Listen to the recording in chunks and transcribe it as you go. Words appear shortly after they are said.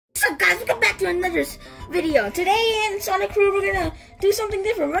What's up, guys? Welcome back to another video. Today in Sonic Crew, we're gonna do something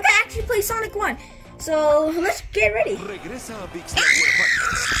different. We're gonna actually play Sonic 1. So let's get ready.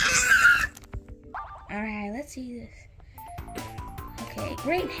 Alright, let's see this. Okay,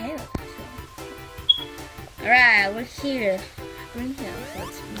 Green Hill. Alright, we're here. Green Hill.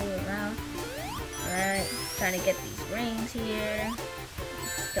 Let's move around. Alright, trying to get these rings here.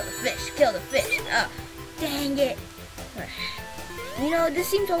 Kill the fish. Kill the fish. Oh, dang it. Alright. You know,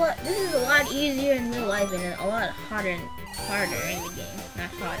 this is a lot easier in real life and a lot harder in the game.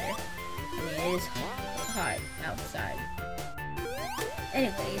 Not harder. I mean, it is hard outside.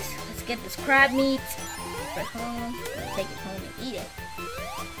 Anyways, let's get this crab meat for home. Let's take it home and eat it.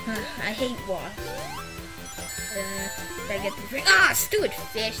 I hate wasps. Gotta get this ring. Ah, stupid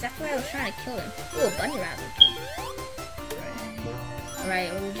fish! That's why I was trying to kill him. Ooh, a bunny rabbit.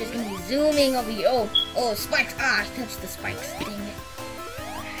 Alright, we're just gonna be zooming over here. Oh, spikes! Ah, I touched the spikes. Dang it.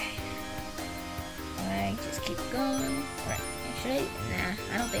 Alright, just keep going. Alright, should I? Nah,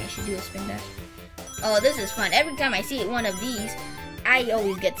 I don't think I should do a spin dash. Oh, this is fun. Every time I see one of these, I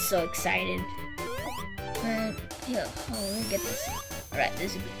always get so excited. Here, let me get this. Alright,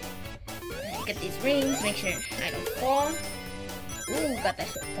 this is good. Get these rings, make sure I don't fall. Ooh, got that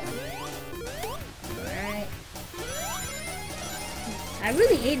shit fun. Alright. I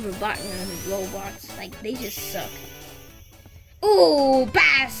really hate robots. Like, they just suck. Ooh,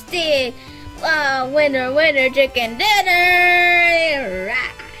 bastard! Winner, chicken dinner!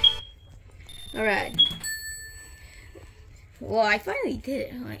 Alright. Well, I finally did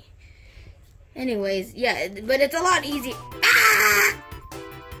it. Right. Anyways, yeah, but it's a lot easier. Ah!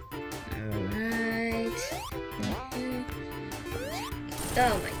 Alright.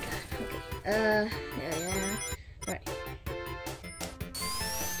 Oh my god. Okay. Yeah. Right.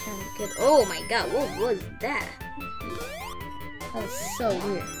 Oh my god, what was that? That was so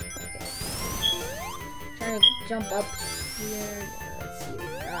weird. Okay. Trying to jump up here. Let's see.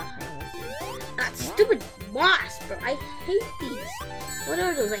 That stupid wasp, bro. I hate these. What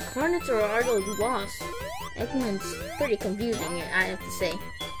are those? Like hornets or are those wasps? Eggman's pretty confusing, I have to say.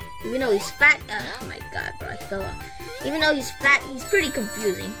 Even though he's fat. Oh my god, bro. I fell off. Even though he's fat, he's pretty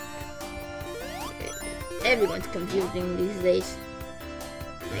confusing. Everyone's confusing these days.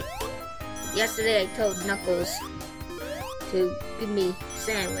 Like, yesterday I told Knuckles to give me a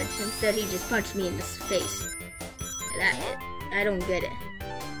sandwich. Instead, he just punched me in the face. I don't get it.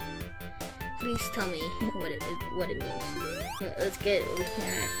 Please tell me what it means. Let's get it over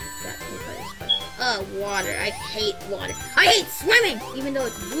here. Got hit by this fight. Oh, water. I hate water. I hate swimming! Even though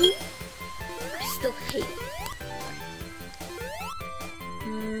it's blue, I still hate it.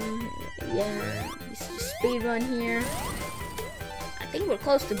 Yeah, speed run here. I think we're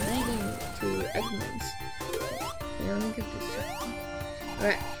close to beating to Eggman's. Yeah, let me get this shot.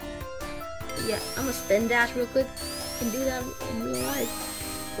 Alright. Yeah, I'm gonna spin dash real quick. I can do that in real life.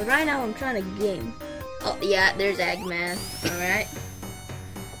 But right now I'm trying to game. Oh yeah, there's Eggman. Alright.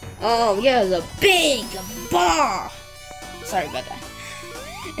 Oh yeah, the big ball. Sorry about that.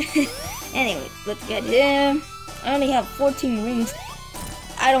 Anyway, let's get him. I only have 14 rings.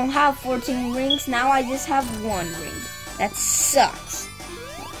 I don't have 14 rings. Now I just have 1 ring. That sucks.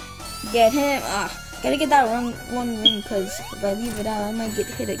 Get him. Gotta get that one ring because if I leave it out, I might get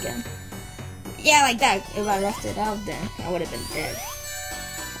hit again. Yeah, like that. If I left it out, then I would have been dead.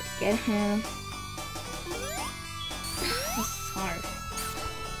 Get him. This is hard.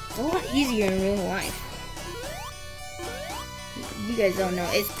 It's a lot easier in real life. You guys don't know.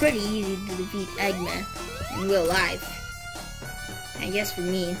 It's pretty easy to defeat Eggman in real life. I guess for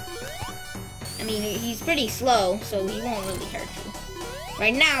me. I mean, he's pretty slow, so he won't really hurt you.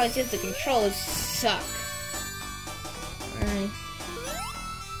 Right now, it's just the controls suck.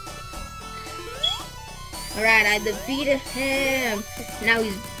 Alright, I defeated him. Now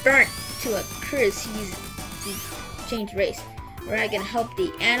he's burnt to a crisp. He's changed race. Alright, I can help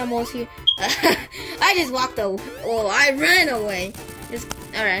the animals here. I just walked away. Oh, I ran away.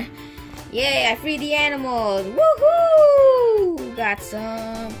 Alright. Yay, I freed the animals. Woohoo! Got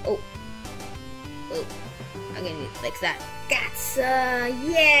some. Oh, I'm gonna fix that. Gotcha!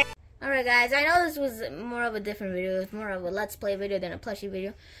 Yeah! Alright guys, I know this was more of a different video. It's more of a Let's Play video than a plushie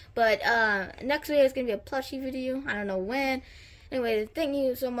video. But next video is gonna be a plushie video. I don't know when. Anyway, thank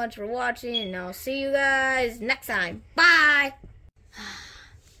you so much for watching, and I'll see you guys next time. Bye!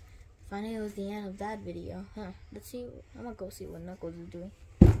 Finally, it was the end of that video. Let's see. I'm gonna go see what Knuckles is doing.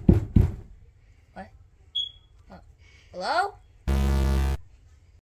 What? Hello?